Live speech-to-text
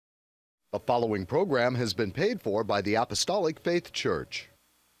The following program has been paid for by the Apostolic Faith Church.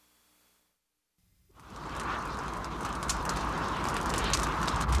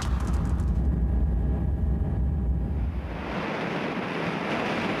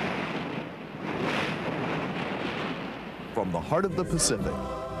 From the heart of the Pacific,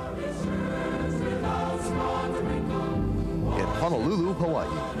 in Honolulu, Hawaii.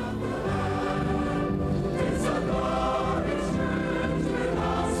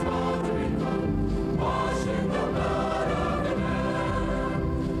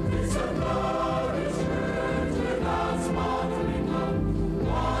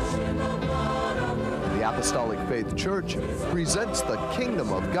 The Apostolic Faith Church presents the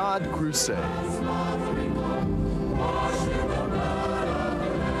Kingdom of God Crusade.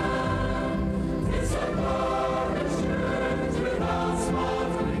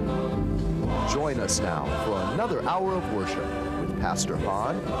 Join us now for another hour of worship with Pastor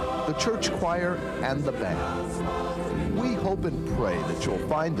Han, the church choir, and the band. We hope and pray that you'll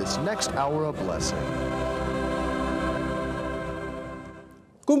find this next hour a blessing.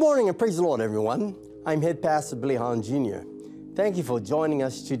 Good morning and praise the Lord, everyone. I'm Head Pastor Billy Han Jr. Thank you for joining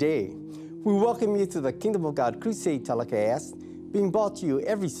us today. We welcome you to the Kingdom of God Crusade telecast, being brought to you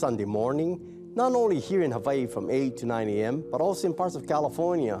every Sunday morning, not only here in Hawaii from 8 to 9 a.m., but also in parts of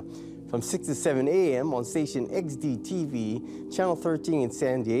California from 6 to 7 a.m. on station XD-TV, Channel 13 in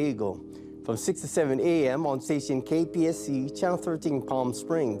San Diego, from 6 to 7 a.m. on station KPSC, Channel 13 in Palm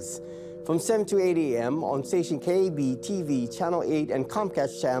Springs, from 7 to 8 a.m. on station KB-TV, Channel 8 and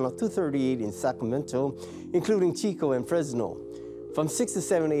Comcast Channel 238 in Sacramento, including Chico and Fresno, from 6 to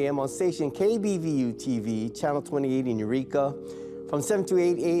 7 a.m. on station KBVU-TV, Channel 28 in Eureka, from 7 to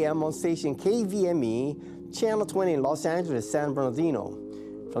 8 a.m. on station KVME, Channel 20 in Los Angeles, San Bernardino,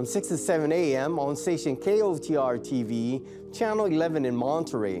 from 6 to 7 a.m. on station KOTR-TV, Channel 11 in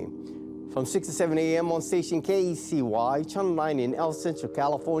Monterey, from 6 to 7 a.m. on station KECY, Channel 9 in El Centro,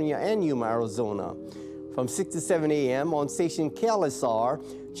 California and Yuma, Arizona, from 6 to 7 a.m. on station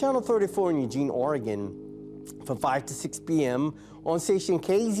KLSR, Channel 34 in Eugene, Oregon, from 5 to 6 p.m. on station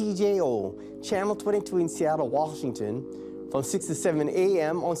KZJO, Channel 22 in Seattle, Washington, from 6 to 7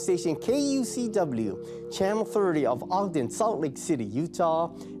 a.m. on station KUCW, Channel 30 of Ogden, Salt Lake City,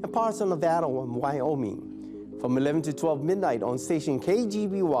 Utah, and parts of Nevada and Wyoming, from 11 to 12 midnight on station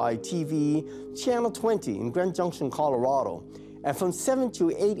KGBY-TV, Channel 20 in Grand Junction, Colorado, and from 7 to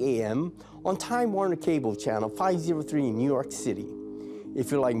 8 a.m. on Time Warner Cable Channel 503 in New York City.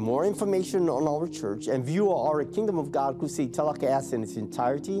 If you'd like more information on our church and view our Kingdom of God Crusade telecast in its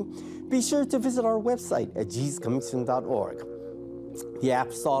entirety, be sure to visit our website at jesuscomingsoon.org. The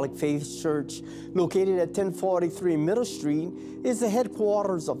Apostolic Faith Church, located at 1043 Middle Street, is the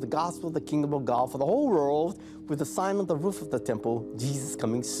headquarters of the gospel of the Kingdom of God for the whole world, with a sign on the roof of the temple, Jesus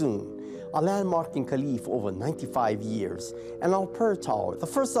Coming Soon, a landmark in Kalihi for over 95 years, and our prayer tower, the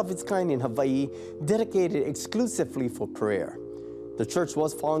first of its kind in Hawaii, dedicated exclusively for prayer. The church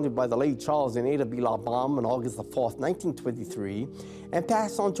was founded by the late Charles and Ada B. Labam on August the 4th, 1923, and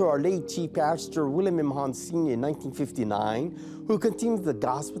passed on to our late Chief Pastor William M. Hahn Sr. in 1959, who continued the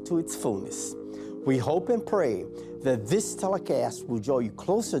gospel to its fullness. We hope and pray that this telecast will draw you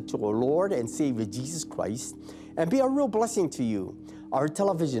closer to our Lord and Savior Jesus Christ and be a real blessing to you, our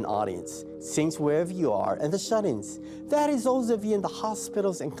television audience, saints wherever you are, and the shut-ins, that is those of you in the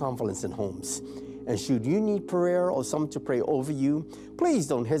hospitals and convalescent homes. And should you need prayer or someone to pray over you, please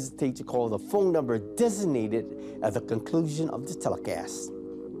don't hesitate to call the phone number designated at the conclusion of the telecast.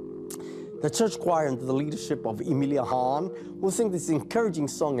 The church choir, under the leadership of Emilia Hahn, will sing this encouraging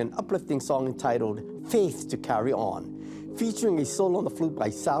song, an uplifting song entitled Faith to Carry On, featuring a solo on the flute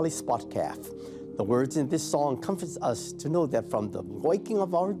by Sally Spotcalf. The words in this song comforts us to know that from the waking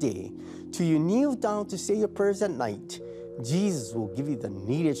of our day to you kneel down to say your prayers at night, Jesus will give you the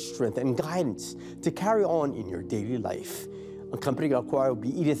needed strength and guidance to carry on in your daily life. Accompanying our choir will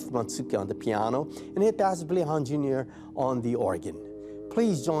be Edith Matsuki on the piano and Head Pastor Billy Han Jr. on the organ.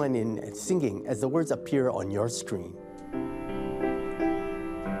 Please join in singing as the words appear on your screen.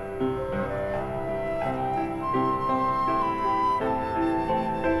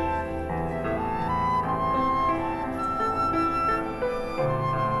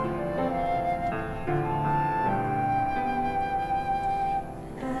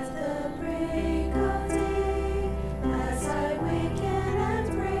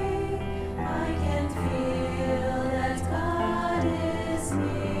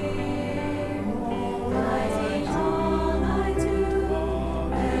 Rising home.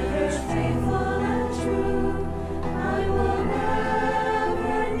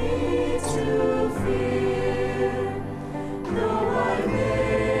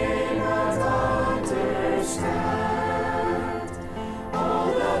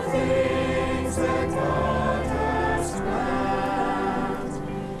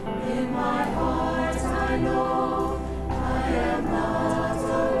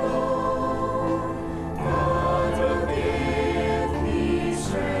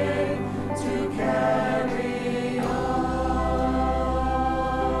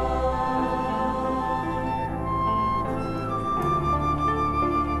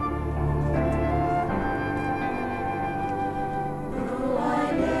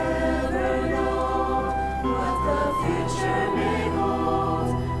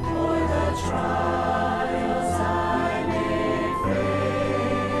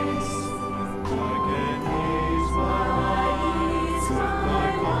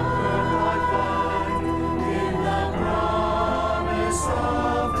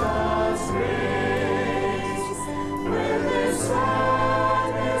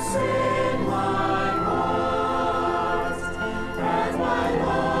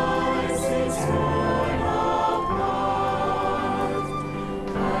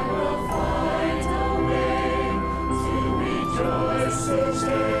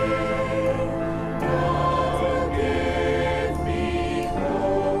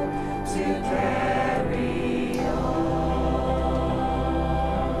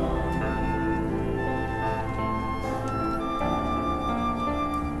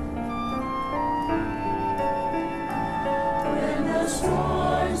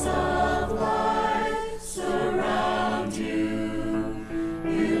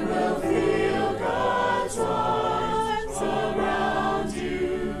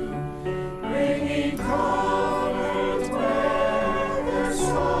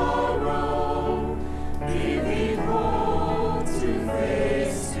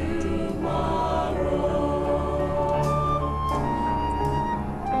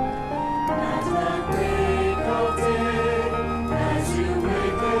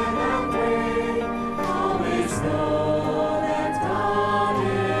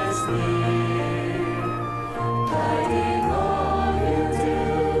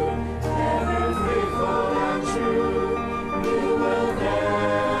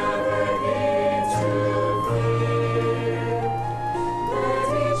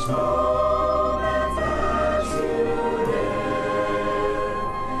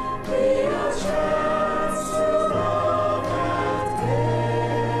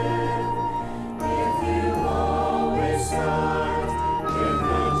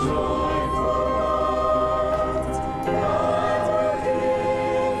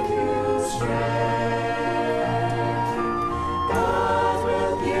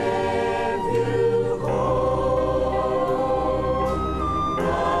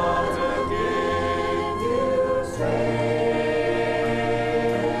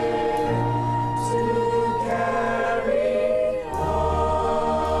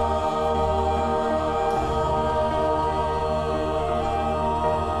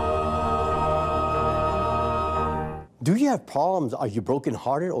 Do you have problems? Are you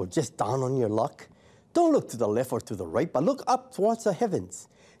brokenhearted or just down on your luck? Don't look to the left or to the right, but look up towards the heavens.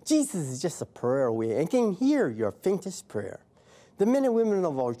 Jesus is just a prayer away and can hear your faintest prayer. The men and women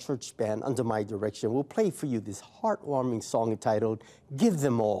of our church band, under my direction, will play for you this heartwarming song entitled, Give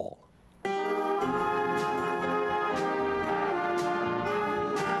Them All.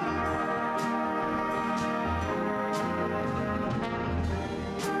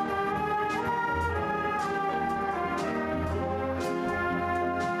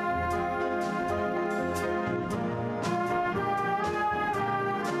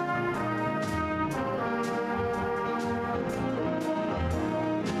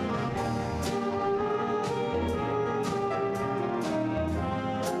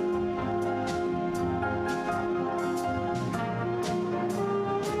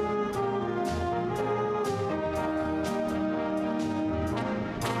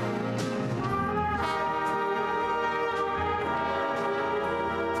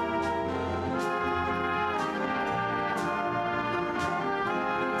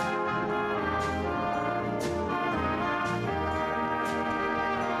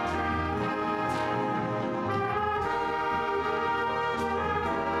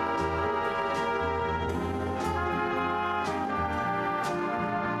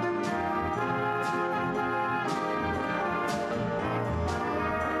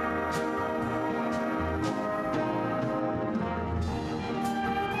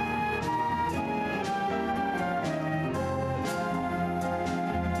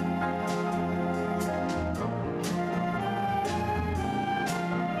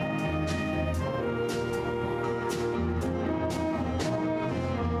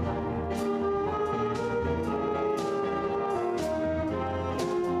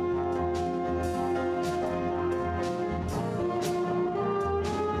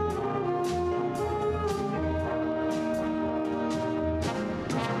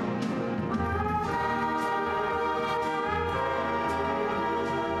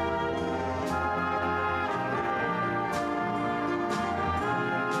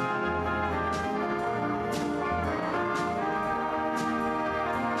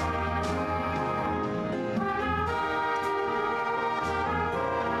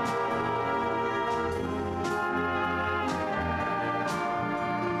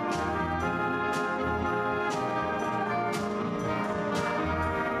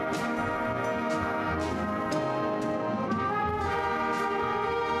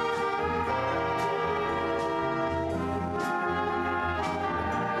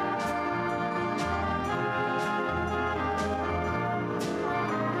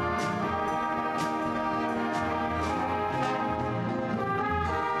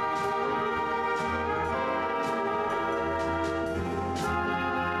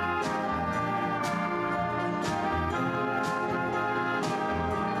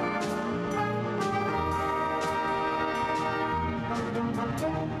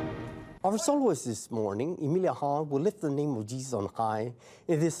 Our soloist this morning, Emilia Hahn, will lift the name of Jesus on high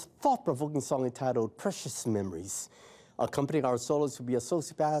in this thought-provoking song entitled Precious Memories. Accompanying our soloist will be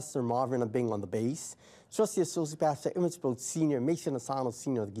Associate Pastor Marvin Abing on the bass, Trustee Associate Pastor Emmett Sproat Sr., Mason Asano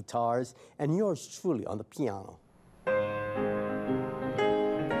Sr. on the guitars, and yours truly on the piano.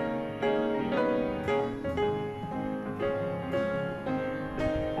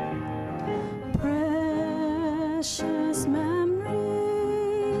 Precious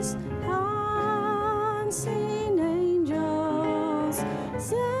memories, unseen angels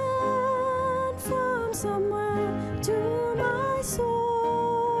sent from somewhere to my soul.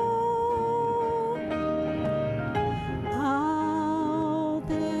 How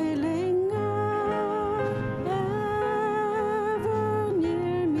they linger ever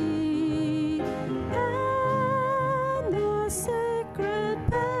near me, and the sacred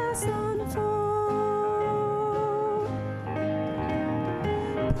past unfold.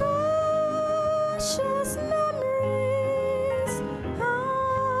 Precious memories,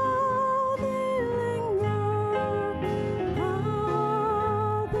 how they linger,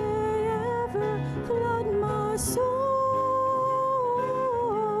 how they ever flood my soul.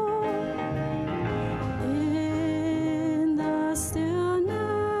 In the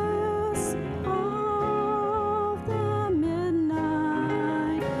stillness of the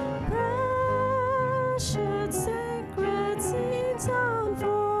midnight, precious sacred scenes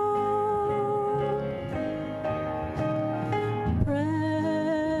unfold.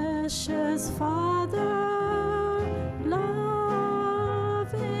 Precious Father,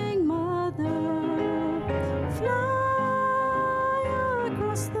 loving Mother, fly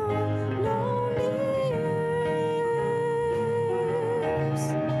across the lonely years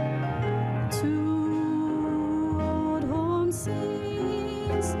to old home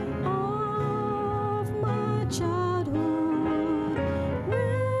scenes of my childhood,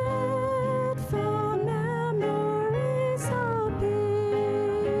 with fond memories appear.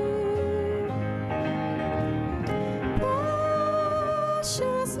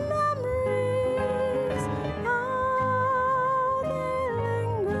 Precious memories, how they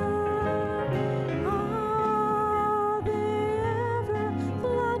linger, how they ever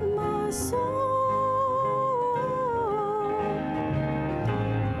flood my soul.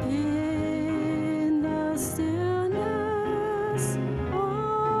 In the stillness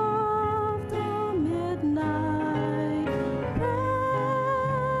of the midnight,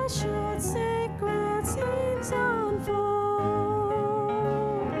 precious sacred scenes unfold.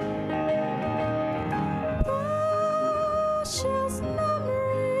 Precious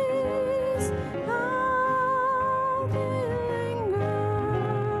memories, how they linger,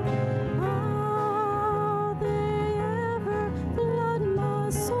 how they ever flood my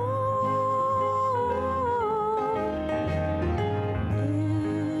soul.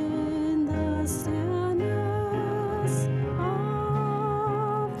 In the stillness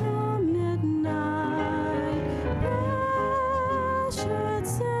of the midnight, precious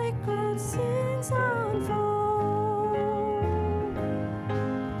sacred scenes unfold.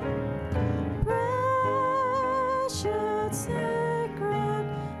 Precious sacred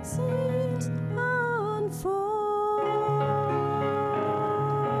scenes unfold.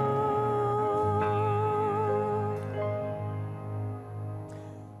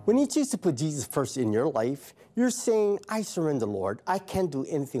 When you choose to put Jesus first in your life, you're saying, I surrender, Lord. I can't do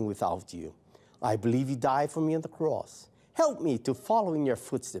anything without you. I believe you died for me on the cross. Help me to follow in your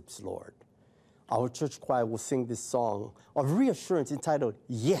footsteps, Lord. Our church choir will sing this song of reassurance entitled,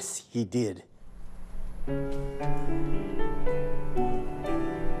 Yes, He Did. He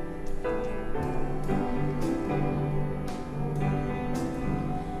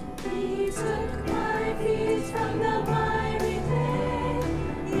took my feet from the miry clay.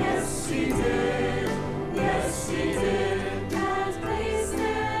 Yes, He did. Yes, He did. Has placed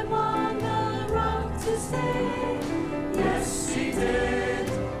them on the rock to stay. Yes, He did.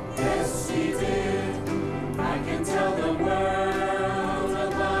 Yes, He did. I can tell the world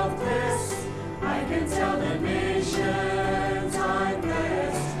about this. I can tell the nations I'm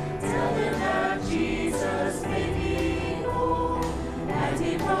blessed. Tell them that Jesus made me whole, and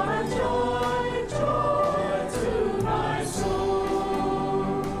He brought joy, joy to my soul.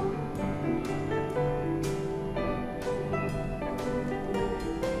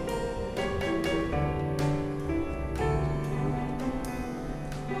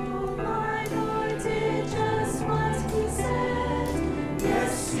 Oh, my Lord did just what He said.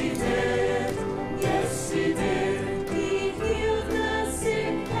 Yes, He did. Yes, He did. He healed the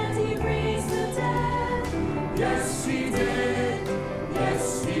sick and He raised the dead. Yes, He did.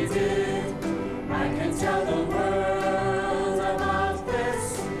 Yes, He did.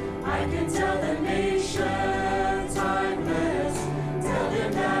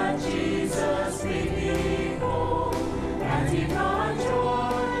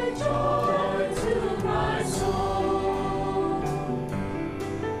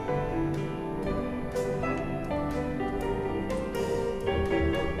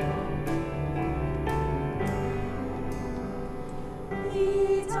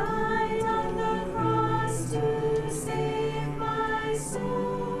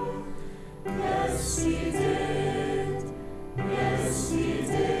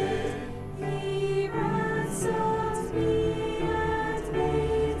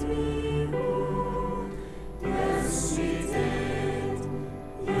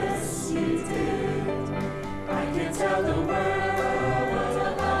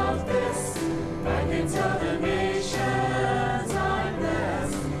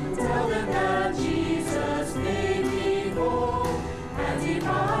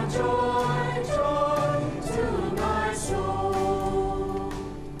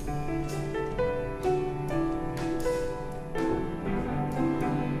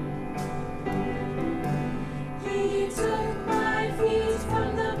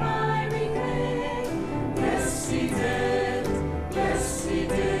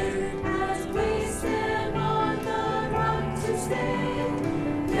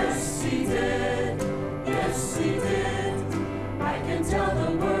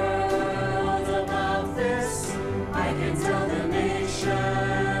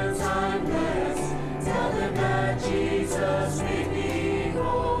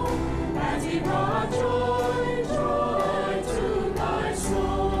 joy, joy to my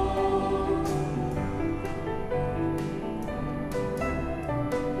soul.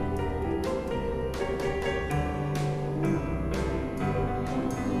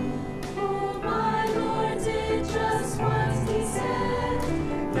 Oh, my Lord did just what he said.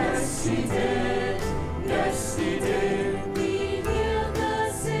 Yes, he did. Yes, he did. He healed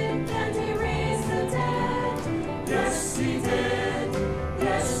the sick and he raised the dead. Yes, he did.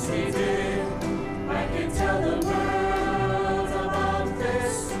 Yes, he did. I can tell the world about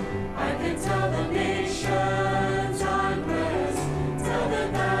this. I can tell the nations I'm blessed. Tell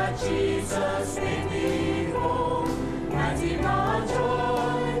them that Jesus made me whole. And he brought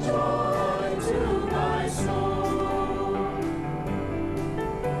joy, joy to my soul.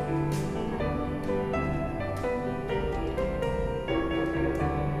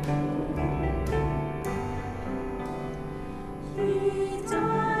 He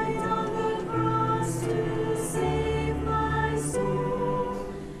died on the cross to save my soul.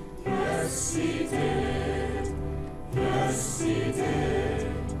 Yes, he did. Yes, he did.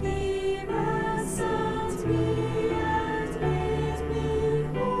 He ransomed me and made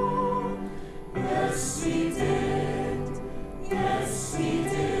me whole. Yes, he did. Yes, he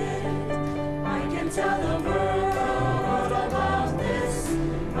did. I can tell the world about this.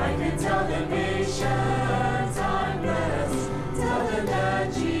 I can tell the nations I'm blessed. Tell them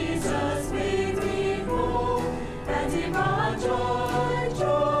that Jesus made me whole. And he brought joy,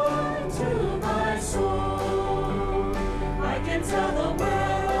 joy to my soul. I can tell the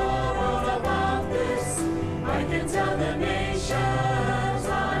world about this. I can tell the nations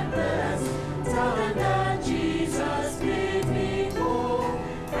I'm blessed. Tell them that Jesus made me whole.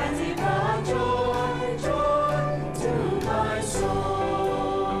 And he brought joy, joy to my soul.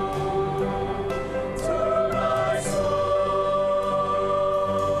 To my soul.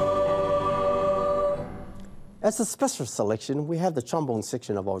 As a special selection, we have the trombone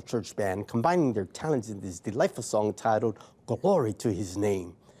section of our church band combining their talents in this delightful song titled Glory to His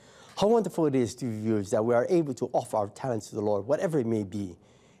Name. How wonderful it is, dear viewers, that we are able to offer our talents to the Lord, whatever it may be,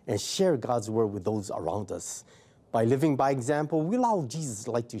 and share God's word with those around us. By living by example, we allow Jesus'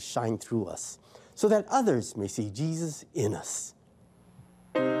 light to shine through us so that others may see Jesus in us.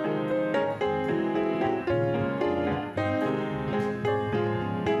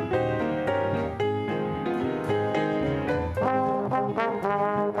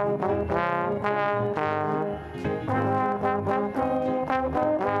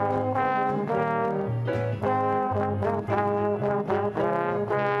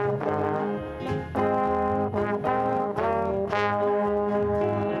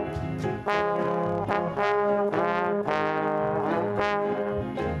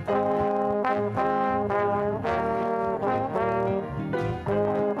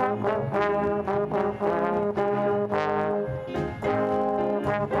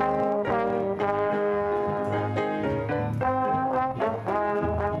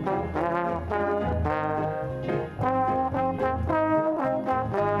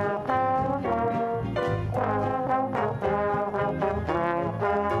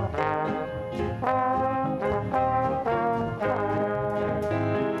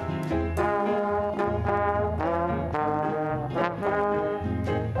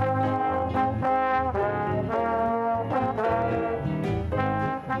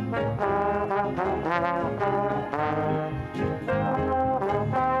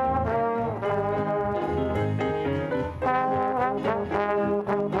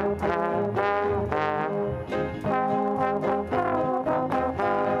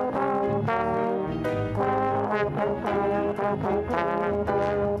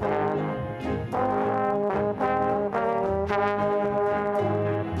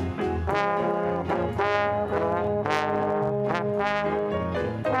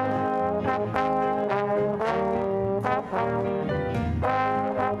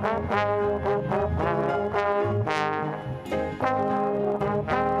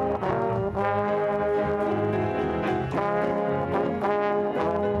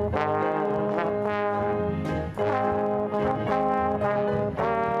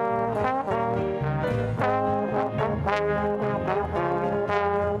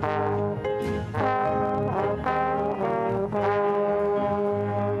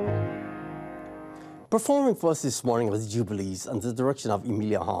 Performing for us this morning was Jubilees under the direction of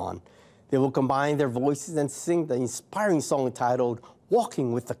Emilia Hahn. They will combine their voices and sing the inspiring song titled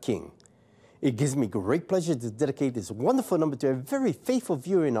Walking with the King. It gives me great pleasure to dedicate this wonderful number to a very faithful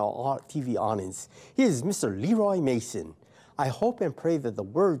viewer in our TV audience. He is Mr. Leroy Mason. I hope and pray that the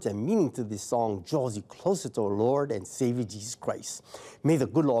words and meaning to this song draws you closer to our Lord and Savior Jesus Christ. May the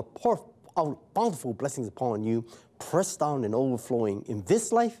good Lord pour bountiful blessings upon you, pressed down and overflowing in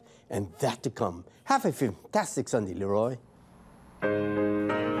this life and that to come. Have a fantastic Sunday, Leroy.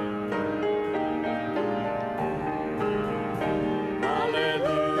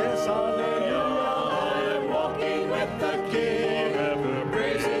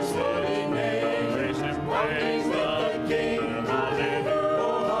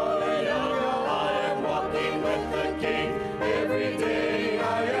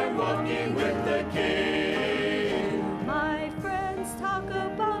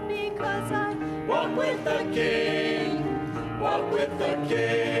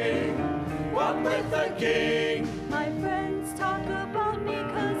 Walk with the King. My friends talk about me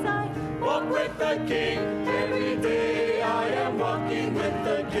 'cause I walk with the King. Every day I am walking with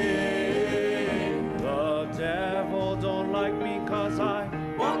the King. The devil don't like me 'cause I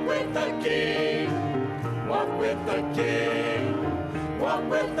walk with the King. Walk with the King. Walk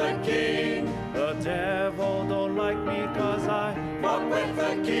with the King. The devil don't like me 'cause I walk with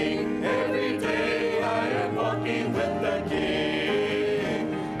the King. Every day I am walking with the King.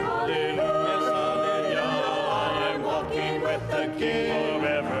 Hallelujah, hallelujah. I am walking with the King.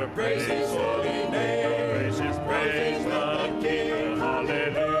 forever Praise His holy name. Praise the King.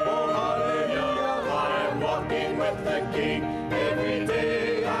 Hallelujah, oh, hallelujah. I am walking with the King. Every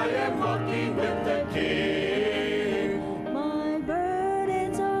day I am walking with the King. My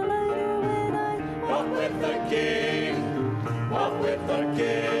burdens are lighter when I walk with the King. Walk with the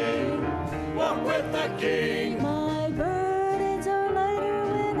King. Walk with the King. My burdens are lighter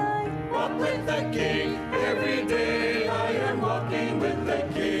when I walk with the King. Every day I am walking with the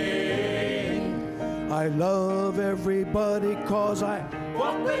King. I love everybody 'cause I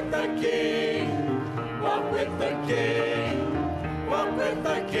walk with the King. Walk with the King. Walk with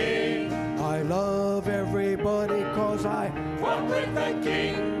the King. I love everybody 'cause I walk with the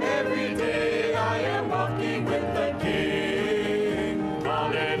King. Every day I am walking with the King.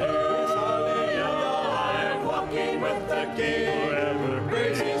 Hallelujah, hallelujah. I am walking with the King. forever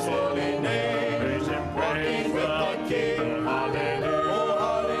Praise His holy name. praise Him, Walking praise with the King. Hallelujah, oh,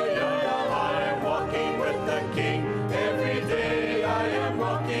 hallelujah. I am walking with the King. Every day I am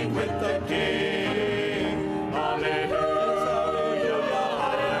walking with the King. Hallelujah, hallelujah.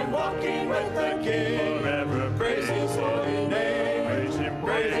 I am walking with the King. forever Praise His holy name. praise Him,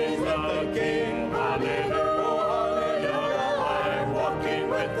 Praise praise with the King. Hallelujah, oh, hallelujah. I am walking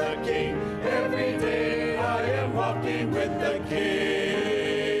with the King. Every day I am walking with the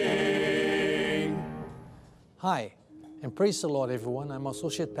King. Hi, and praise the Lord, everyone. I'm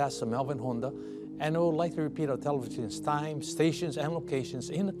Associate Pastor Melvin Honda, and I would like to repeat our television times, stations, and locations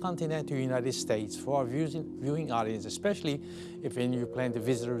in the continental United States for our viewing audience, especially if any of you plan to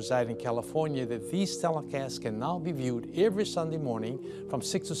visit or reside in California, that these telecasts can now be viewed every Sunday morning from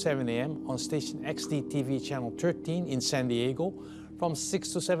 6 to 7 a.m. on station XD-TV Channel 13 in San Diego, from 6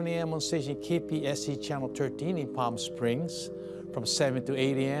 to 7 a.m. on station KPSC Channel 13 in Palm Springs, from 7 to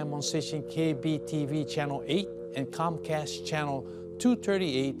 8 a.m. on station KBTV Channel 8 and Comcast Channel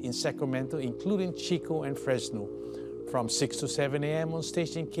 238 in Sacramento, including Chico and Fresno. From 6 to 7 a.m. on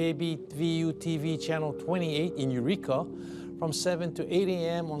station KBVU TV Channel 28 in Eureka. From 7 to 8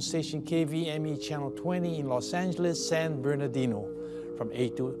 a.m. on station KVME Channel 20 in Los Angeles, San Bernardino. From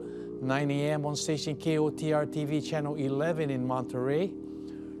 8 to 9 a.m. on station KOTR TV Channel 11 in Monterey.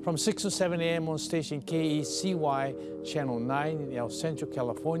 From 6 to 7 a.m. on station KECY Channel 9 in El Centro,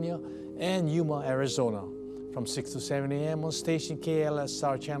 California, and Yuma, Arizona. From 6 to 7 a.m. on station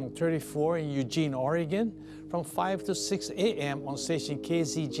KLSR Channel 34 in Eugene, Oregon. From 5 to 6 a.m. on station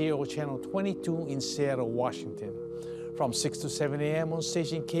KZJO Channel 22 in Seattle, Washington. From 6 to 7 a.m. on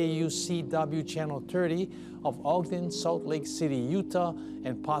station KUCW Channel 30 of Ogden, Salt Lake City, Utah,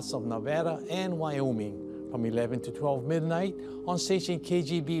 and parts of Nevada and Wyoming. From 11 to 12 midnight on station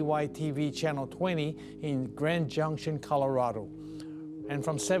KGBY TV Channel 20 in Grand Junction, Colorado. And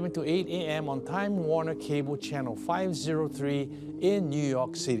from 7 to 8 a.m. on Time Warner Cable Channel 503 in New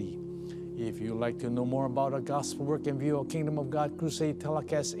York City. If you'd like to know more about our gospel work and view our Kingdom of God Crusade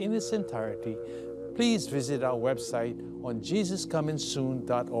telecast in its entirety, please visit our website on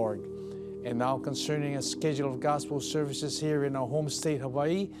JesusComingSoon.org. And now concerning a schedule of gospel services here in our home state,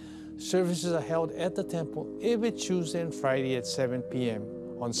 Hawaii, services are held at the temple every Tuesday and Friday at 7 p.m.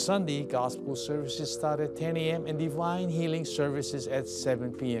 On Sunday, gospel services start at 10 a.m. and divine healing services at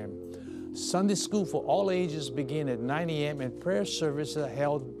 7 p.m. Sunday school for all ages begin at 9 a.m. and prayer services are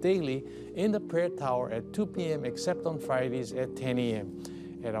held daily in the prayer tower at 2 p.m. except on Fridays at 10 a.m.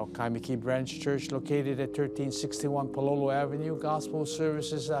 At our Kaimiki Branch Church located at 1361 Palolo Avenue, gospel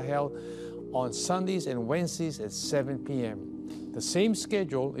services are held on Sundays and Wednesdays at 7 p.m. The same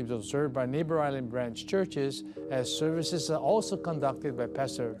schedule is observed by Neighbor Island branch churches, as services are also conducted by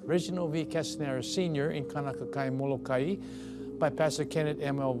Pastor Reginald V. Castanera Sr. in Kanakakai, Molokai, by Pastor Kenneth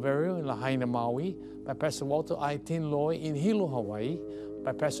M. Alverio in Lahaina, Maui, by Pastor Walter I. Tinloy in Hilo, Hawaii,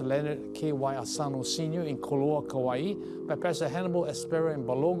 by Pastor Leonard K.Y. Asano Sr. in Koloa, Kauai, by Pastor Hannibal Espera in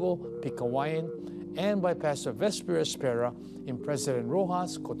Balogo, Pikawayan, and by Pastor Vesper Espera in President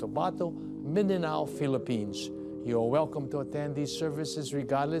Rojas, Cotabato, Mindanao, Philippines. You are welcome to attend these services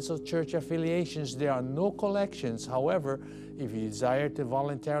regardless of church affiliations. There are no collections. However, if you desire to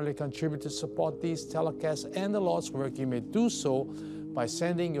voluntarily contribute to support these telecasts and the Lord's work, you may do so by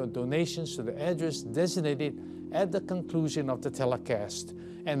sending your donations to the address designated at the conclusion of the telecast.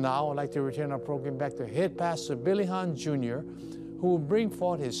 And now I'd like to return our program back to Head Pastor Billy Hahn Jr., who will bring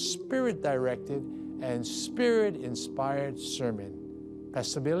forth his Spirit-directed and Spirit-inspired sermon.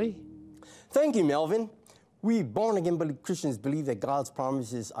 Pastor Billy? Thank you, Melvin. We born-again Christians believe that God's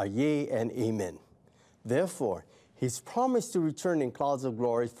promises are yea and amen. Therefore, his promise to return in clouds of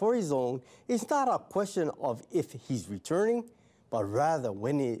glory for his own is not a question of if he's returning, but rather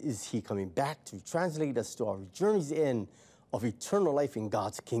when is he coming back to translate us to our journey's end of eternal life in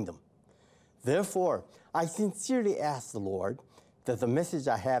God's kingdom. Therefore, I sincerely ask the Lord that the message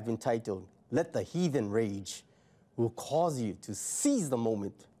I have entitled, Let the Heathen Rage, will cause you to seize the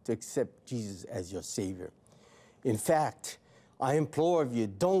moment to accept Jesus as your Savior. In fact, I implore of you,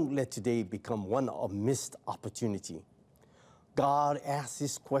 don't let today become one of missed opportunity. God asks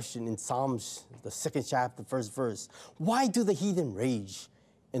this question in Psalms, the 2nd chapter, 1st verse. Why do the heathen rage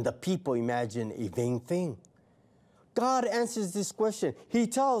and the people imagine a vain thing? God answers this question. He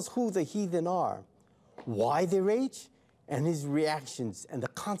tells who the heathen are, why they rage, and his reactions and the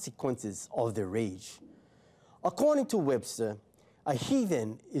consequences of their rage. According to Webster, a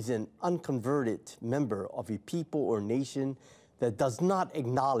heathen is an unconverted member of a people or nation that does not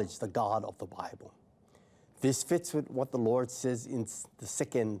acknowledge the God of the Bible. This fits with what the Lord says in the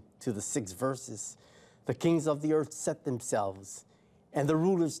 2nd to the 6th verses. The kings of the earth set themselves, and the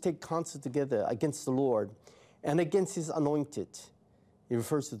rulers take counsel together against the Lord and against his anointed. It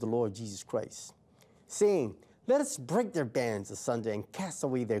refers to the Lord Jesus Christ, saying, let us break their bands asunder and cast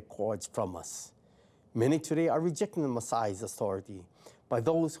away their cords from us. Many today are rejecting the Messiah's authority by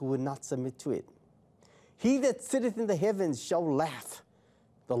those who would not submit to it. He that sitteth in the heavens shall laugh.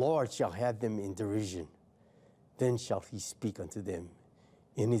 The Lord shall have them in derision. Then shall he speak unto them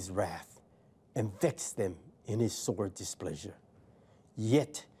in his wrath and vex them in his sore displeasure.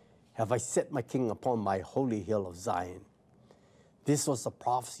 Yet have I set my king upon my holy hill of Zion. This was the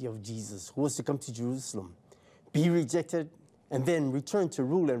prophecy of Jesus, who was to come to Jerusalem, be rejected, and then return to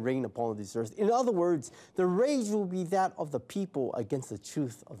rule and reign upon this earth. In other words, the rage will be that of the people against the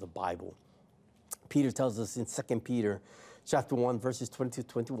truth of the Bible. Peter tells us in 2 Peter chapter 1, verses 20 to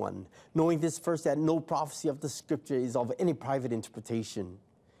 21, knowing this first, that no prophecy of the scripture is of any private interpretation.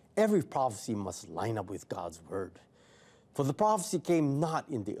 Every prophecy must line up with God's word. For the prophecy came not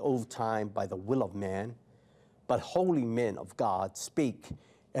in the old time by the will of man, but holy men of God spake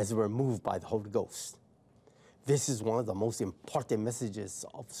as they were moved by the Holy Ghost. This is one of the most important messages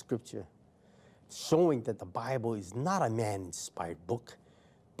of Scripture, showing that the Bible is not a man-inspired book,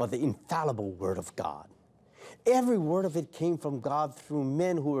 but the infallible Word of God. Every word of it came from God through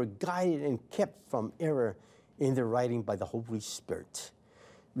men who were guided and kept from error in their writing by the Holy Spirit.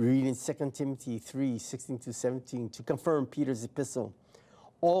 We read in 2 Timothy 3, 16 to 17, to confirm Peter's epistle,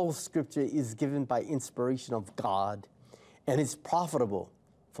 all Scripture is given by inspiration of God and is profitable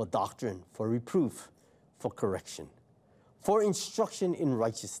for doctrine, for reproof, for correction, for instruction in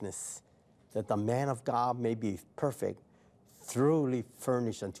righteousness, that the man of God may be perfect, thoroughly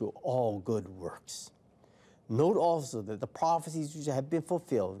furnished unto all good works. Note also that the prophecies which have been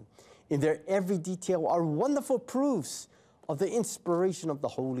fulfilled in their every detail are wonderful proofs of the inspiration of the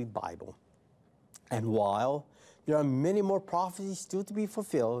Holy Bible. And while there are many more prophecies still to be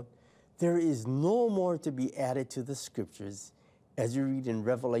fulfilled, there is no more to be added to the Scriptures, as you read in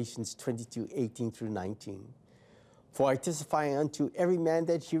Revelations 22, 18 through 19. For I testify unto every man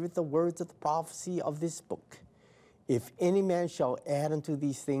that heareth the words of the prophecy of this book. If any man shall add unto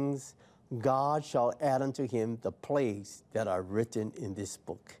these things, God shall add unto him the plagues that are written in this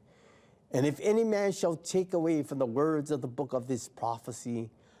book. And if any man shall take away from the words of the book of this prophecy,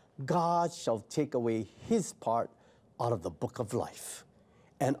 God shall take away his part out of the book of life,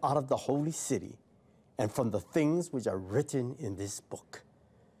 and out of the holy city, and from the things which are written in this book.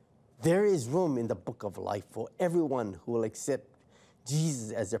 There is room in the book of life for everyone who will accept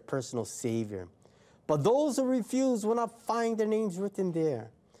Jesus as their personal Savior. But those who refuse will not find their names written there.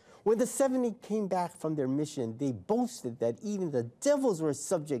 When the 70 came back from their mission, they boasted that even the devils were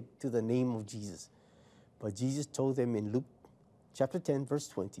subject to the name of Jesus. But Jesus told them in Luke chapter 10, verse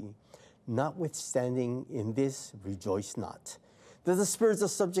 20, notwithstanding in this, rejoice not, that the spirits are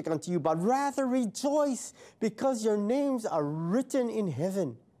subject unto you, but rather rejoice because your names are written in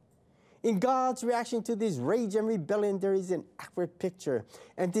heaven. In God's reaction to this rage and rebellion, there is an accurate picture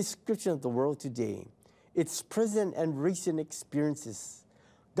and description of the world today, its present and recent experiences.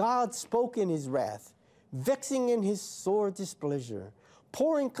 God spoke in his wrath, vexing in his sore displeasure,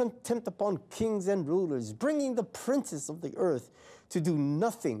 pouring contempt upon kings and rulers, bringing the princes of the earth to do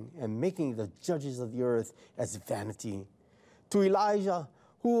nothing and making the judges of the earth as vanity. To Elijah,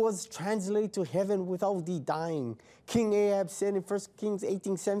 who was translated to heaven without dying, King Ahab said in 1 Kings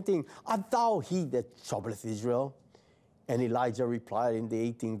 18:17, art thou he that troubleth Israel? And Elijah replied in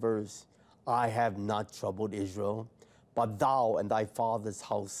the 18th verse, I have not troubled Israel, but thou and thy father's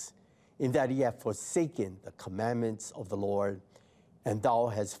house, in that ye have forsaken the commandments of the Lord, and thou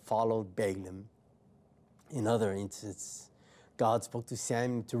hast followed Balaam. In other instances, God spoke to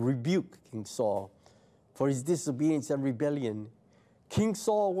Samuel to rebuke King Saul for his disobedience and rebellion. King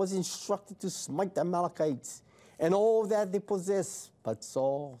Saul was instructed to smite the Amalekites and all that they possessed, but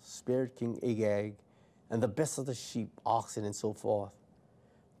Saul spared King Agag and the best of the sheep, oxen, and so forth.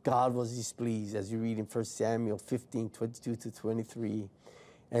 God was displeased, as you read in 1 Samuel 15:22-23.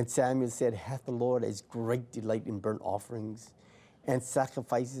 And Samuel said, hath the Lord as great delight in burnt offerings and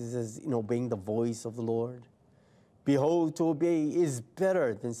sacrifices as in obeying the voice of the Lord? Behold, to obey is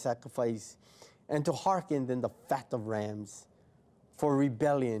better than sacrifice, and to hearken than the fat of rams. For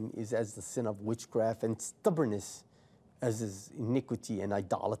rebellion is as the sin of witchcraft, and stubbornness as is iniquity and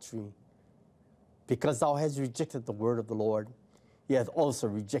idolatry. Because thou hast rejected the word of the Lord, he hath also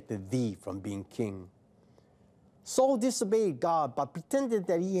rejected thee from being king. Saul disobeyed God, but pretended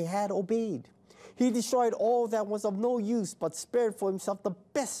that he had obeyed. He destroyed all that was of no use, but spared for himself the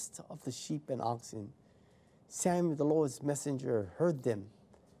best of the sheep and oxen. Samuel, the Lord's messenger, heard them.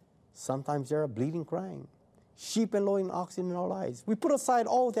 Sometimes there are bleating, crying, sheep and lowing oxen in our lives. We put aside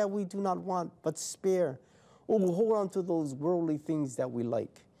all that we do not want, but spare, or we hold on to those worldly things that we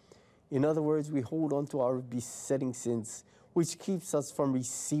like. In other words, we hold on to our besetting sins, which keeps us from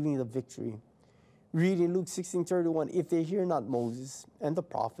receiving the victory. Read in Luke 16:31, if they hear not Moses and the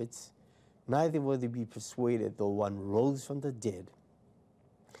prophets, neither will they be persuaded, though one rose from the dead.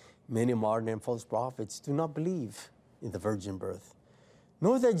 Many modern and false prophets do not believe in the virgin birth,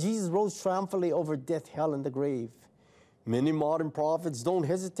 nor that Jesus rose triumphantly over death, hell, and the grave. Many modern prophets don't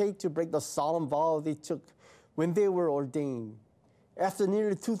hesitate to break the solemn vow they took when they were ordained. After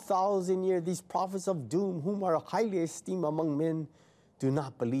nearly 2,000 years, these prophets of doom, whom are highly esteemed among men, do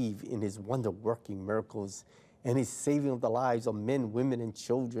not believe in his wonder-working miracles and his saving of the lives of men, women, and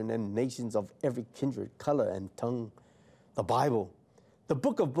children, and nations of every kindred, color, and tongue. The Bible, the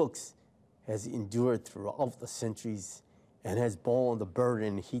book of books, has endured throughout the centuries and has borne the burden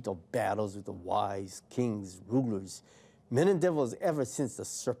and heat of battles with the wise, kings, rulers, men and devils ever since the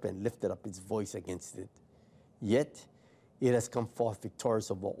serpent lifted up its voice against it. Yet it has come forth victorious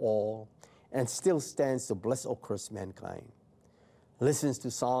over all and still stands to bless or curse mankind. Listens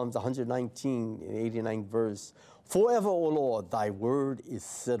to Psalms 119 and 89 verse, forever, O Lord, thy word is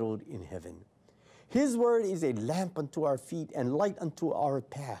settled in heaven. His word is a lamp unto our feet and light unto our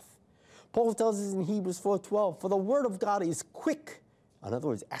path. Paul tells us in Hebrews 4:12, for the word of God is quick, in other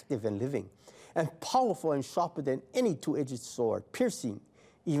words, active and living, and powerful and sharper than any two-edged sword, piercing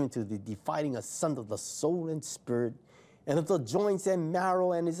even to the dividing asunder of the soul and spirit, and of the joints and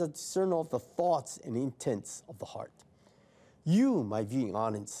marrow, and is a discerner of the thoughts and intents of the heart. You, my viewing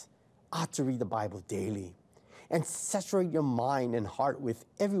audience, ought to read the Bible daily and saturate your mind and heart with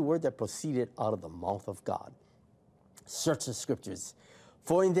every word that proceeded out of the mouth of God. Search the scriptures,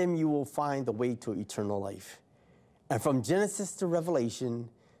 for in them you will find the way to eternal life. And from Genesis to Revelation,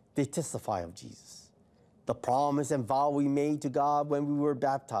 they testify of Jesus. The promise and vow we made to God when we were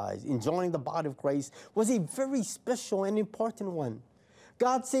baptized, in joining the body of Christ, was a very special and important one.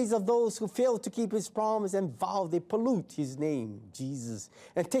 God says of those who fail to keep his promise and vow, they pollute his name, Jesus,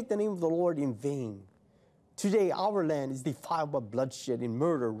 and take the name of the Lord in vain. Today, our land is defiled by bloodshed and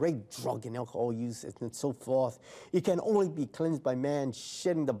murder, rape, drug, and alcohol use, and so forth. It can only be cleansed by man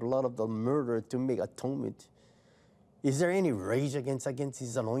shedding the blood of the murderer to make atonement. Is there any rage against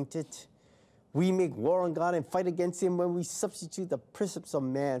his anointed? We make war on God and fight against him when we substitute the precepts of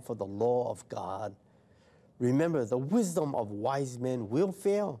man for the law of God. Remember, the wisdom of wise men will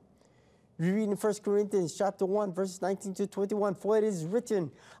fail. We read in 1 Corinthians chapter 1, verses 19 to 21, for it is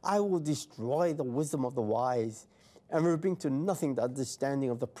written, I will destroy the wisdom of the wise, and will bring to nothing the understanding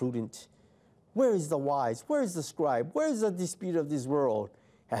of the prudent. Where is the wise? Where is the scribe? Where is the disputer of this world?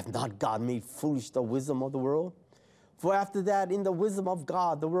 Hath not God made foolish the wisdom of the world? For after that, in the wisdom of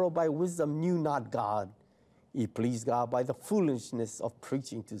God, the world by wisdom knew not God. It pleased God by the foolishness of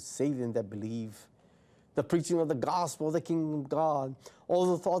preaching to save them that believe. The preaching of the gospel of the kingdom of God,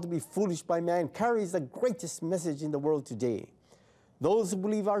 although thought to be foolish by man, carries the greatest message in the world today. Those who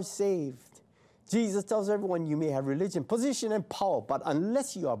believe are saved. Jesus tells everyone you may have religion, position, and power, but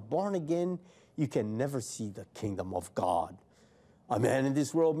unless you are born again, you can never see the kingdom of God. A man in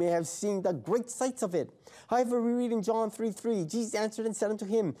this world may have seen the great sights of it. However, we read in John 3:3, Jesus answered and said unto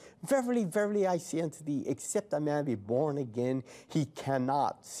him, Verily, verily, I say unto thee, except a man be born again, he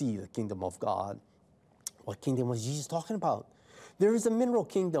cannot see the kingdom of God. What kingdom was Jesus talking about? There is a mineral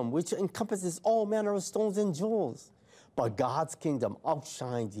kingdom which encompasses all manner of stones and jewels, but God's kingdom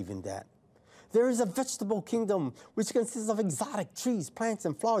outshines even that. There is a vegetable kingdom which consists of exotic trees, plants,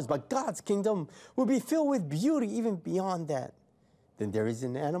 and flowers, but God's kingdom will be filled with beauty even beyond that. Then there is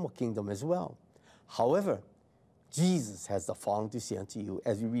an animal kingdom as well. However, Jesus has the following to say unto you,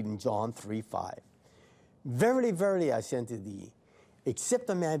 as we read in John 3:5. Verily, verily, I say unto thee, except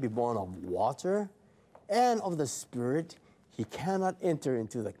a man be born of water and of the Spirit, he cannot enter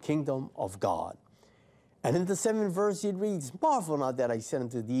into the kingdom of God. And in the 7th verse it reads, Marvel not that I said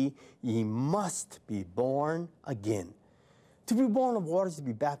unto thee, ye must be born again. To be born of water is to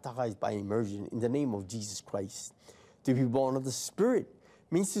be baptized by immersion in the name of Jesus Christ. To be born of the Spirit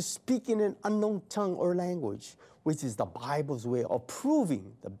means to speak in an unknown tongue or language, which is the Bible's way of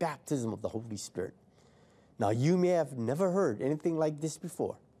proving the baptism of the Holy Spirit. Now, you may have never heard anything like this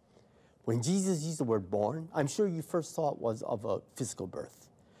before. When Jesus used the word born, I'm sure your first thought was of a physical birth.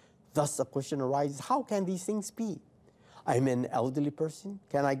 Thus, the question arises, how can these things be? I'm an elderly person.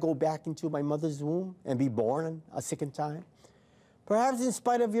 Can I go back into my mother's womb and be born a second time? Perhaps in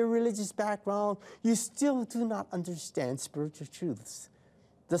spite of your religious background, you still do not understand spiritual truths.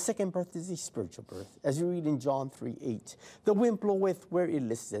 The second birth is a spiritual birth, as you read in John 3:8. The wind bloweth where it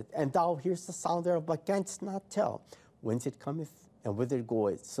listeth, and thou hearest the sound thereof, but canst not tell whence it cometh and whither it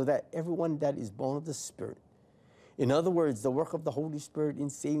goeth, so that everyone that is born of the Spirit. In other words, the work of the Holy Spirit in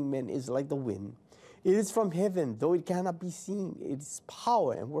saving men is like the wind. It is from heaven, though it cannot be seen. Its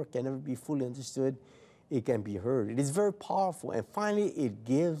power and work can never be fully understood. It can be heard. It is very powerful, and finally, it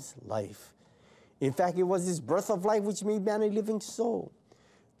gives life. In fact, it was this breath of life which made man a living soul.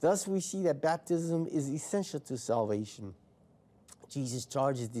 Thus, we see that baptism is essential to salvation. Jesus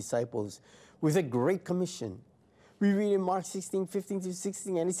charged his disciples with a great commission. We read in Mark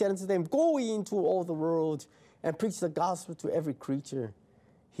 16:15-16, and he said unto them, Go ye into all the world, and preach the gospel to every creature.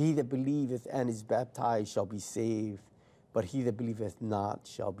 He that believeth and is baptized shall be saved, but he that believeth not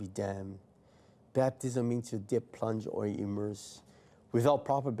shall be damned. Baptism means to dip, plunge, or immerse. Without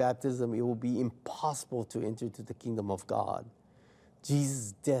proper baptism, it will be impossible to enter into the kingdom of God.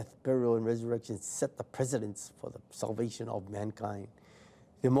 Jesus' death, burial, and resurrection set the precedence for the salvation of mankind.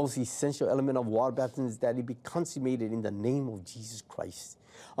 The most essential element of water baptism is that it be consummated in the name of Jesus Christ.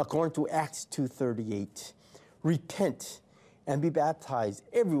 According to Acts 2:38, repent and be baptized,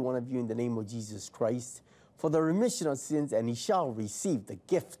 every one of you, in the name of Jesus Christ, for the remission of sins, and he shall receive the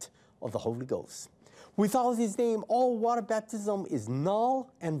gift of the Holy Ghost. Without his name, all water baptism is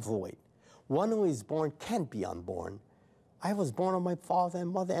null and void. One who is born can't be unborn. I was born of my father and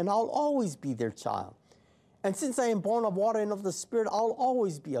mother, and I'll always be their child. And since I am born of water and of the Spirit, I'll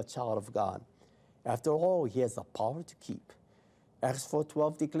always be a child of God. After all, he has the power to keep. Acts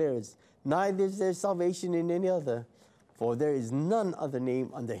 4:12 declares, Neither is there salvation in any other, for there is none other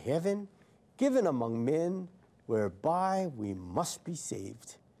name under heaven given among men whereby we must be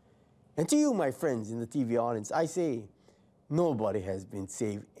saved. And to you, my friends in the TV audience, I say, nobody has been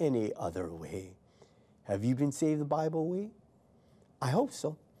saved any other way. Have you been saved the Bible way? I hope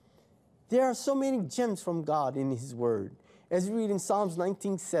so. There are so many gems from God in his word. As we read in Psalms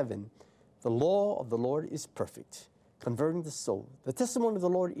 19:7, the law of the Lord is perfect, converting the soul. The testimony of the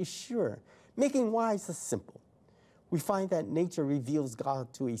Lord is sure, making wise the simple. We find that nature reveals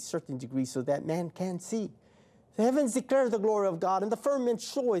God to a certain degree so that man can see. The heavens declare the glory of God, and the firmament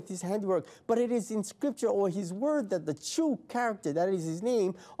showeth his handiwork. But it is in Scripture or his word that the true character, that is his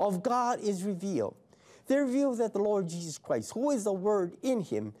name, of God is revealed. They reveal that the Lord Jesus Christ, who is the Word, in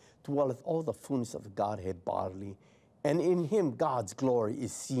him dwelleth all the fullness of the Godhead bodily, and in him God's glory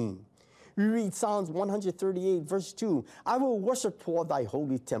is seen. We read Psalms 138, verse 2, I will worship toward thy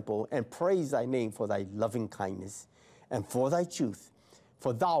holy temple and praise thy name for thy loving kindness and for thy truth.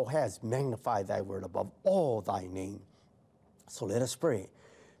 For thou hast magnified thy word above all thy name. So let us pray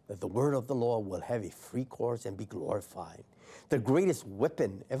that the word of the Lord will have a free course and be glorified. The greatest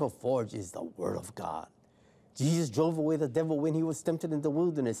weapon ever forged is the word of God. Jesus drove away the devil when he was tempted in the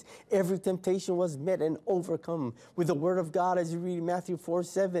wilderness. Every temptation was met and overcome with the word of God, as you read in Matthew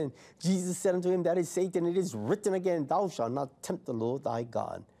 4:7. Jesus said unto him, that is Satan, it is written again, thou shalt not tempt the Lord thy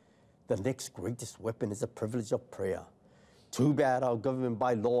God. The next greatest weapon is the privilege of prayer. Too bad our government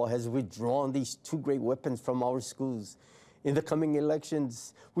by law has withdrawn these two great weapons from our schools. In the coming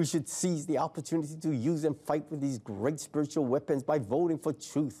elections, we should seize the opportunity to use and fight with these great spiritual weapons by voting for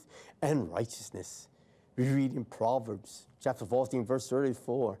truth and righteousness. We read in Proverbs chapter 14, verse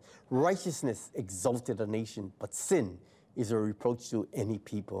 34, righteousness exalted a nation, but sin is a reproach to any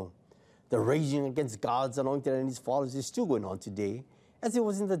people. The raging against God's anointed and his followers is still going on today, as it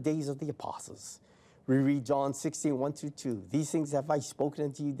was in the days of the apostles. We read John 16, 1-2. These things have I spoken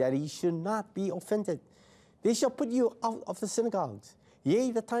unto you, that ye should not be offended. They shall put you out of the synagogues. Yea,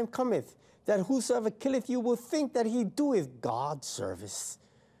 the time cometh, that whosoever killeth you will think that he doeth God service.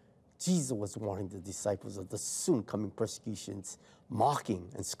 Jesus was warning the disciples of the soon coming persecutions, mocking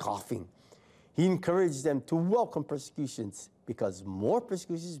and scoffing. He encouraged them to welcome persecutions because more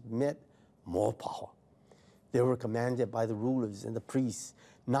persecutions meant more power. They were commanded by the rulers and the priests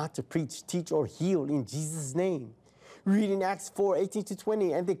not to preach, teach, or heal in Jesus' name. Read in Acts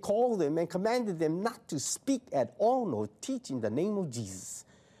 4:18-20, and they called them and commanded them not to speak at all nor teach in the name of Jesus.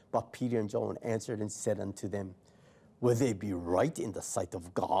 But Peter and John answered and said unto them, will they be right in the sight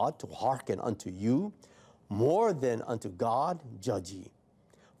of God to hearken unto you? More than unto God judge ye.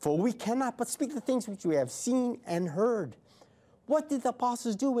 For we cannot but speak the things which we have seen and heard. What did the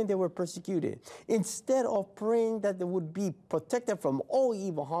apostles do when they were persecuted? Instead of praying that they would be protected from all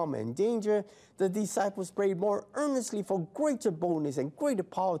evil, harm, and danger, the disciples prayed more earnestly for greater boldness and greater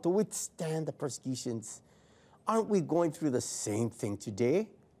power to withstand the persecutions. Aren't we going through the same thing today?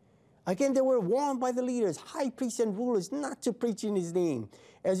 Again, they were warned by the leaders, high priests and rulers, not to preach in his name.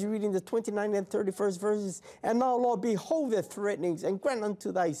 As you read in the 29th and 31st verses, and now, Lord, behold their threatenings, and grant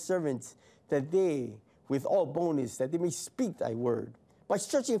unto thy servants that they, with all boldness, that they may speak thy word, by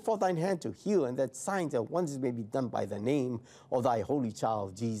stretching forth thine hand to heal, and that signs and wonders may be done by the name of thy holy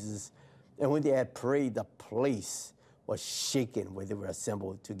child, Jesus. And when they had prayed, the place was shaken where they were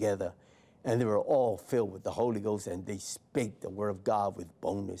assembled together, and they were all filled with the Holy Ghost, and they spake the word of God with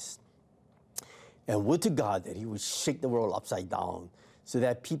boldness. And would to God that he would shake the world upside down so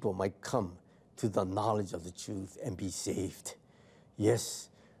that people might come to the knowledge of the truth and be saved. Yes,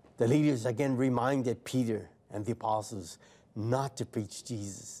 the leaders again reminded Peter and the apostles not to preach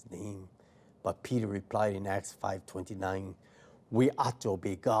Jesus' name. But Peter replied in Acts 5:29, we ought to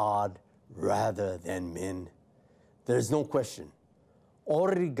obey God rather than men. There is no question.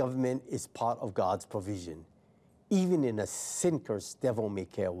 Already government is part of God's provision, even in a sin-cursed,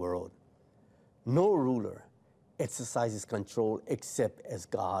 devil-may-care world. No ruler exercises control except as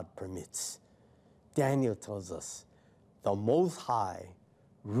God permits. Daniel tells us, the Most High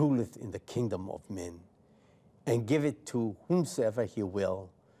ruleth in the kingdom of men, and giveth to whomsoever he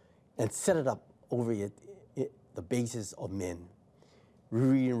will, and set it up over it the basis of men. We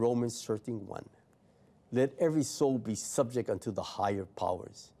read in Romans 13:1, let every soul be subject unto the higher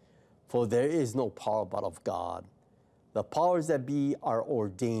powers, for there is no power but of God. The powers that be are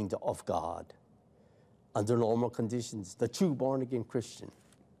ordained of God. Under normal conditions, the true born-again Christian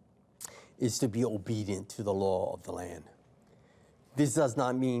is to be obedient to the law of the land. This does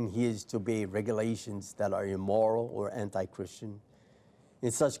not mean he is to obey regulations that are immoral or anti-Christian.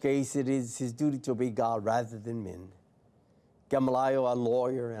 In such case, it is his duty to obey God rather than men. Gamaliel, a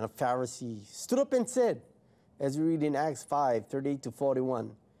lawyer and a Pharisee, stood up and said, as we read in Acts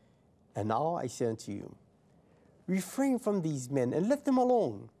 5:38-41, and now I say unto you, refrain from these men and let them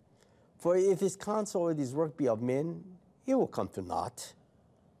alone. For if his counsel or his work be of men, it will come to naught.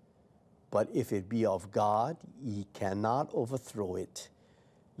 But if it be of God, ye cannot overthrow it,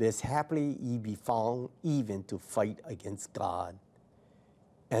 lest haply ye be found even to fight against God.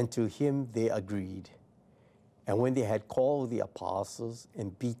 And to him they agreed. And when they had called the apostles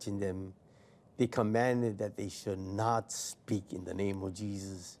and beaten them, they commanded that they should not speak in the name of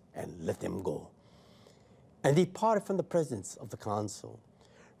Jesus, and let them go. And they departed from the presence of the council,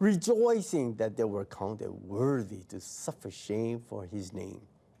 rejoicing that they were counted worthy to suffer shame for his name.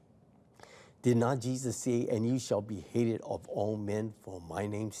 Did not Jesus say, and you shall be hated of all men for my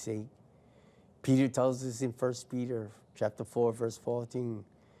name's sake? Peter tells us in 1 Peter chapter 4, verse 14,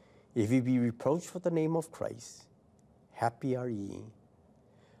 if ye be reproached for the name of Christ, happy are ye,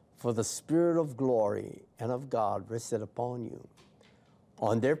 for the Spirit of glory and of God rested upon you.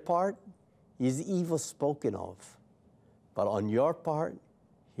 On their part is evil spoken of, but on your part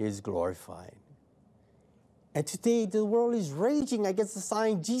he is glorified. And today the world is raging against the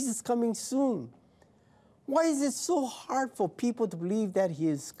sign Jesus coming soon. Why is it so hard for people to believe that he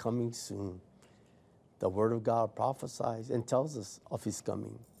is coming soon? The Word of God prophesies and tells us of his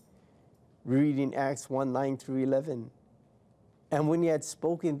coming. We read in Acts 1:9 through 11. And when he had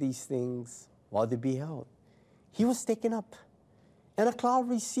spoken these things, while they beheld, he was taken up, and a cloud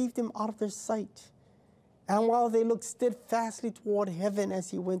received him out of their sight. And while they looked steadfastly toward heaven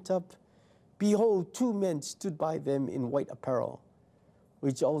as he went up, behold, two men stood by them in white apparel,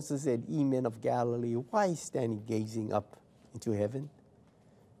 which also said, Ye men of Galilee, why stand ye gazing up into heaven?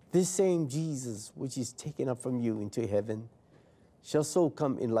 This same Jesus, which is taken up from you into heaven, shall so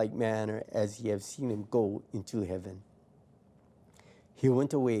come in like manner as ye have seen him go into heaven. He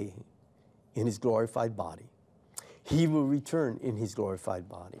went away in his glorified body. He will return in his glorified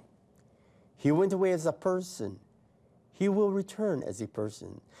body. He went away as a person. He will return as a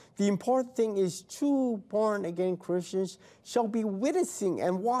person. The important thing is true born-again Christians shall be witnessing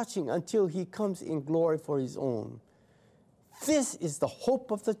and watching until he comes in glory for his own. This is the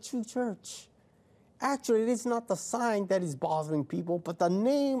hope of the true church. Actually, it is not the sign that is bothering people, but the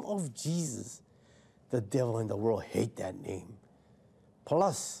name of Jesus. The devil and the world hate that name.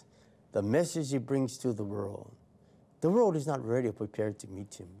 Plus, the message he brings to the world. The world is not ready or prepared to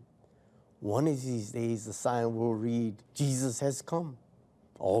meet him. One of these days, the sign will read, Jesus has come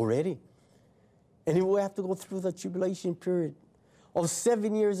already. And he will have to go through the tribulation period of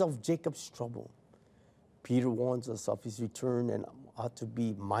 7 years of Jacob's trouble. Peter warns us of his return and ought to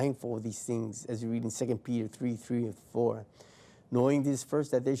be mindful of these things as we read in 2 Peter 3 and 4. Knowing this first,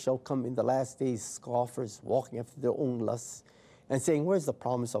 that there shall come in the last days scoffers walking after their own lusts and saying, where's the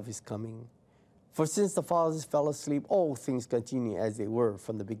promise of his coming? For since the fathers fell asleep, all things continue as they were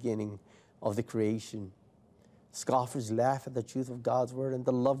from the beginning of the creation. Scoffers laugh at the truth of God's word and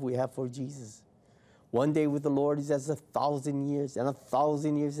the love we have for Jesus. One day with the Lord is as 1,000 years, and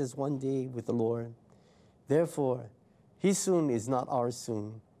 1,000 years as one day with the Lord. Therefore, his soon is not our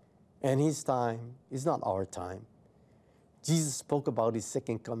soon, and his time is not our time. Jesus spoke about his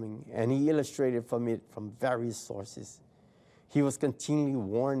second coming, and he illustrated from it from various sources. He was continually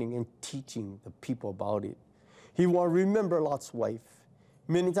warning and teaching the people about it. He warned, remember Lot's wife.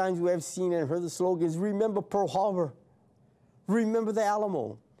 Many times we have seen and heard the slogans, remember Pearl Harbor, remember the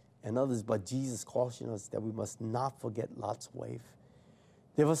Alamo, and others, but Jesus cautioned us that we must not forget Lot's wife.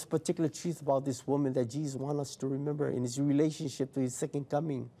 There was a particular truth about this woman that Jesus wanted us to remember in his relationship to his second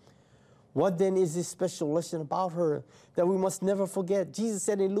coming. What then is this special lesson about her that we must never forget? Jesus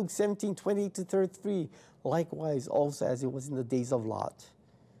said in Luke 17:28-33, likewise also as it was in the days of Lot.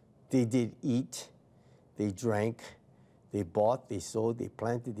 They did eat, they drank, they bought, they sold, they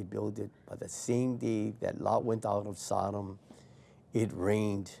planted, they builded. But the same day that Lot went out of Sodom, it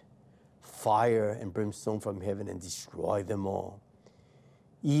rained fire and brimstone from heaven and destroyed them all.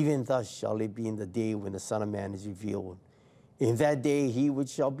 Even thus shall it be in the day when the Son of Man is revealed. In that day he which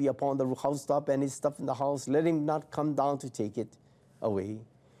shall be upon the housetop and his stuff in the house, let him not come down to take it away.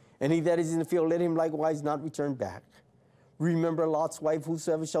 And he that is in the field, let him likewise not return back. Remember Lot's wife,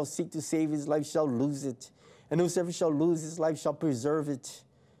 whosoever shall seek to save his life shall lose it, and whosoever shall lose his life shall preserve it.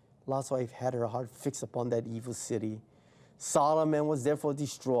 Lot's wife had her heart fixed upon that evil city. Solomon was therefore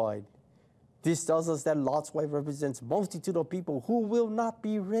destroyed. This tells us that Lot's wife represents a multitude of people who will not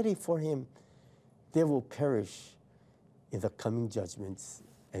be ready for him. They will perish in the coming judgments,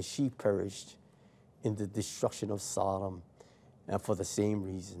 and she perished in the destruction of Sodom, and for the same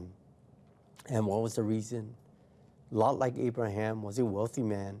reason. And what was the reason? Lot, like Abraham, was a wealthy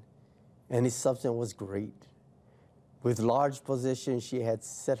man, and his substance was great. With large possessions, she had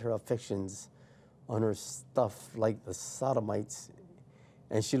set her affections on her stuff like the Sodomites,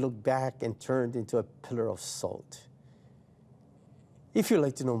 and she looked back and turned into a pillar of salt. If you'd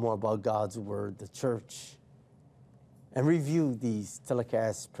like to know more about God's Word, the church, and review these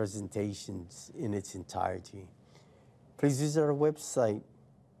telecast presentations in its entirety, please visit our website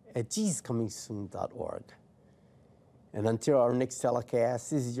at jesuscomingsoon.org. And until our next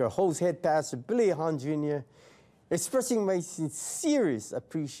telecast, this is your host, Head Pastor Billy Hahn Jr., expressing my sincerest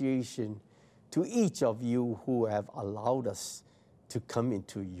appreciation to each of you who have allowed us to come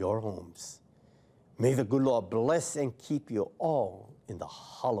into your homes. May the good Lord bless and keep you all in the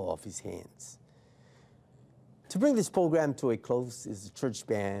hollow of his hands. To bring this program to a close is the church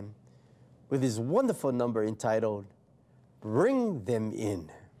band with his wonderful number entitled, Bring Them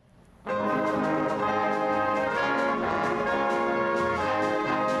In.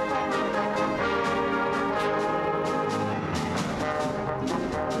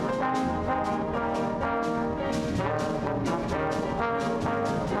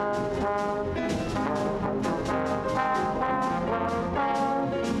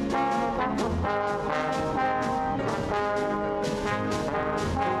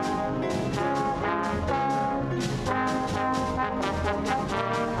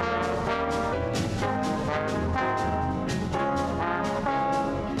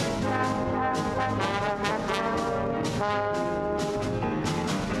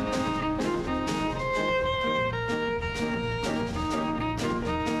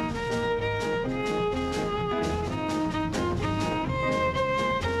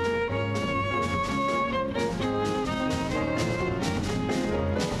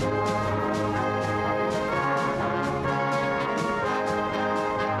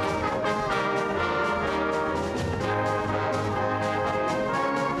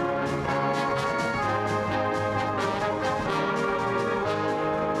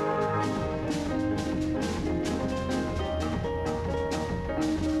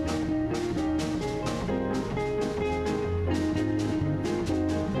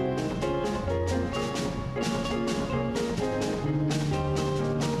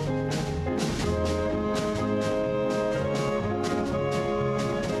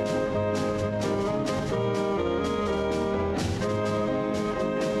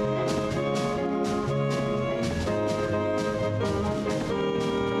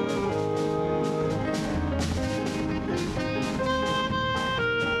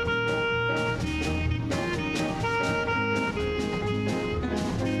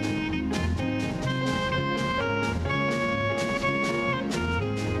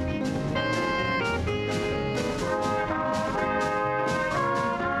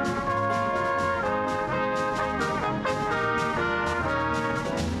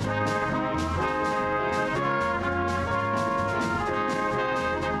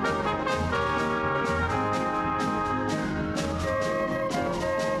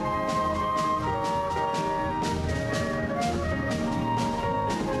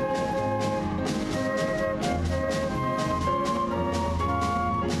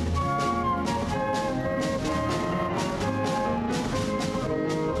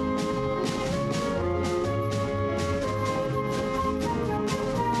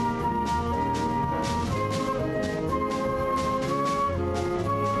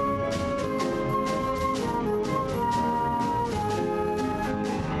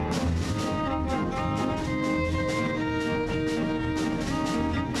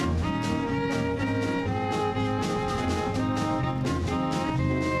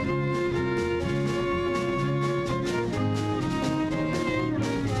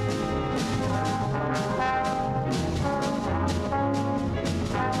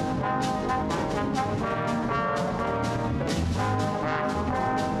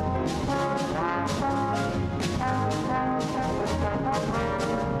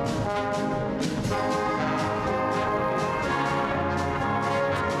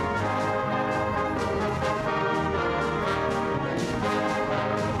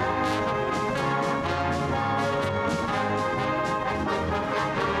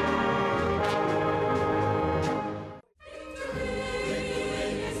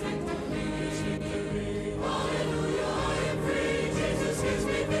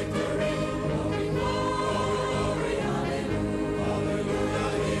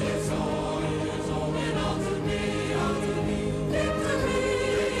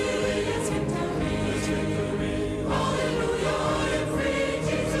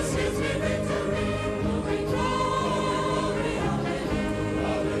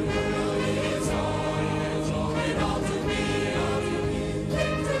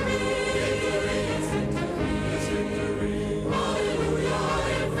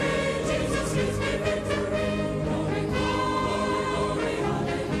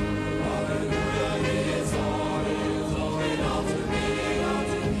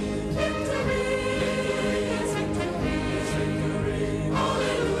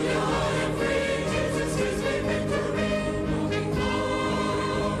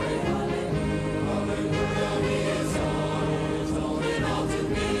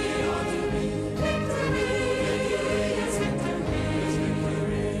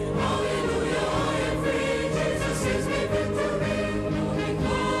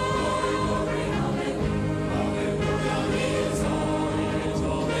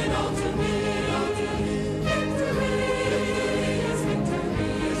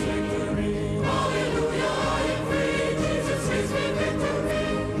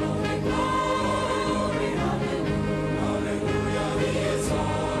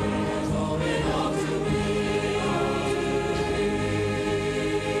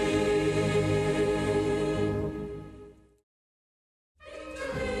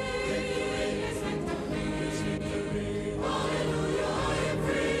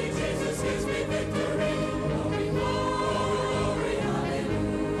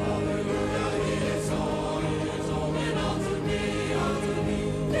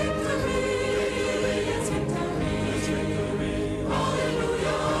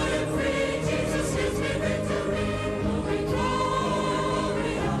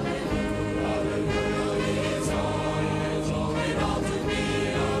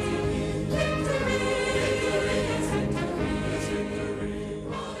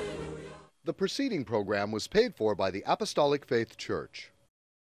 preceding program was paid for by the Apostolic Faith Church.